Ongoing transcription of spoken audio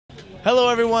Hello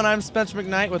everyone, I'm Spencer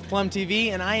McKnight with Plum TV,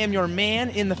 and I am your man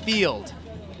in the field.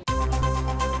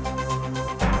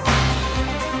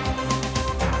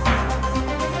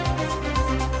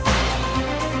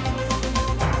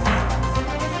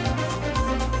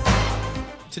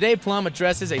 Today, Plum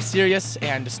addresses a serious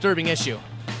and disturbing issue.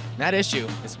 And that issue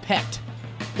is PECT,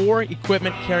 Poor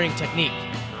Equipment Carrying Technique.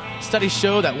 Studies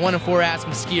show that 1 in 4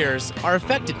 Aspen skiers are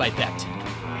affected by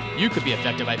PECT. You could be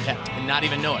affected by PECT and not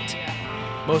even know it.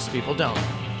 Most people don't.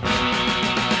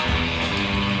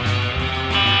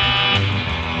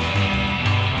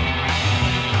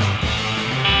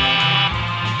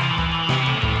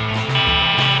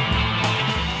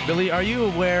 Billy, are you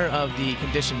aware of the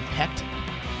condition PECT?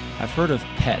 I've heard of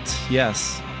PET,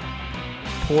 yes.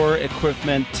 Poor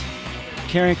equipment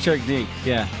carrying technique,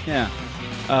 yeah.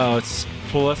 Oh, it's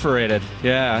proliferated,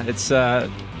 yeah. It's,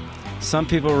 some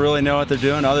people really know what they're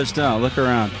doing, others don't. Look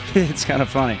around, it's kind of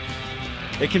funny.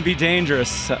 It can be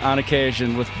dangerous on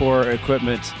occasion with poor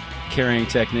equipment carrying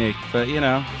technique, but you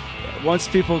know, once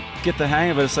people get the hang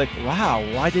of it, it's like, wow,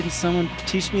 why didn't someone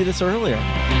teach me this earlier?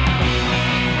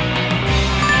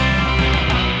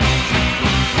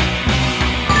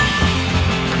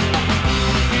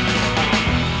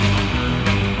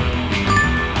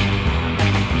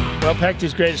 Well, PECT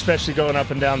is great, especially going up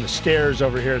and down the stairs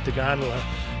over here at the gondola.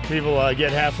 People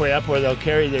get halfway up where they'll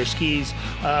carry their skis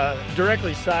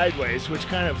directly sideways, which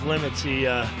kind of limits the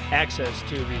access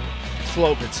to the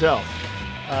slope itself.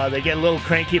 They get a little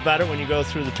cranky about it when you go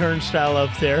through the turnstile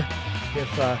up there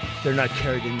if they're not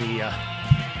carried in the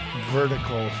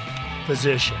vertical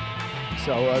position.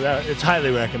 So it's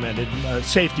highly recommended.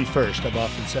 Safety first, I've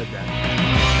often said that.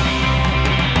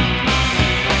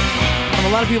 A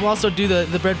lot of people also do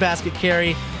the breadbasket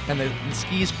carry and the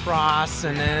skis cross,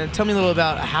 and tell me a little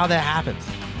about how that happens.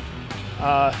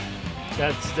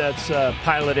 That's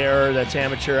pilot error, that's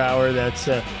amateur hour,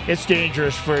 it's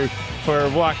dangerous for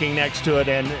walking next to it,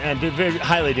 and very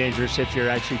highly dangerous if you're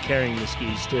actually carrying the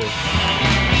skis too.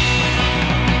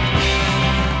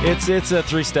 It's a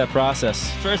 3-step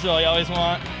process. First of all, you always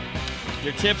want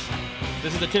your tips.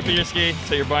 This is the tip of your ski,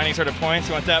 so your binding sort of points.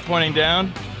 You want that pointing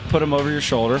down. Put them over your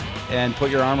shoulder and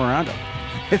put your arm around them.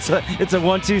 It's a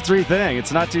 1, 2, 3 thing.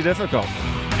 It's not too difficult.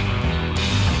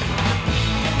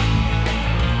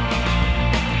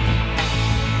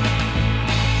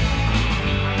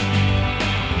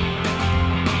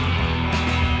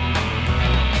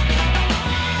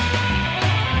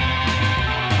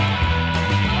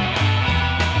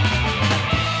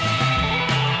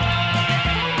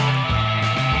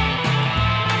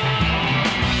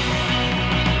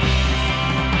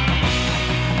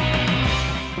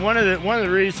 One of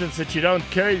the reasons that you don't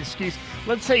carry the skis,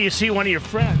 let's say you see one of your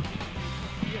friends,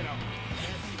 you know,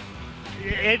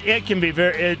 it can be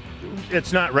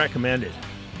it's not recommended.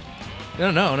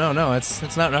 No,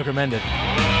 it's not recommended.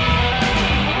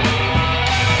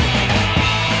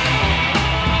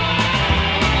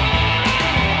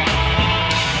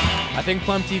 I think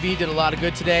Plum TV did a lot of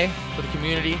good today for the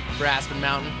community, for Aspen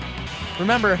Mountain.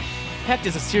 Remember, PECT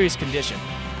is a serious condition.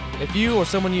 If you or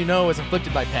someone you know is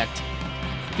afflicted by PECT,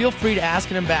 feel free to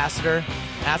ask an ambassador,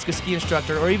 ask a ski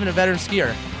instructor, or even a veteran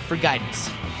skier for guidance.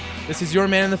 This is your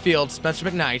man in the field, Spencer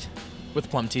McKnight, with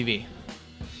Plum TV.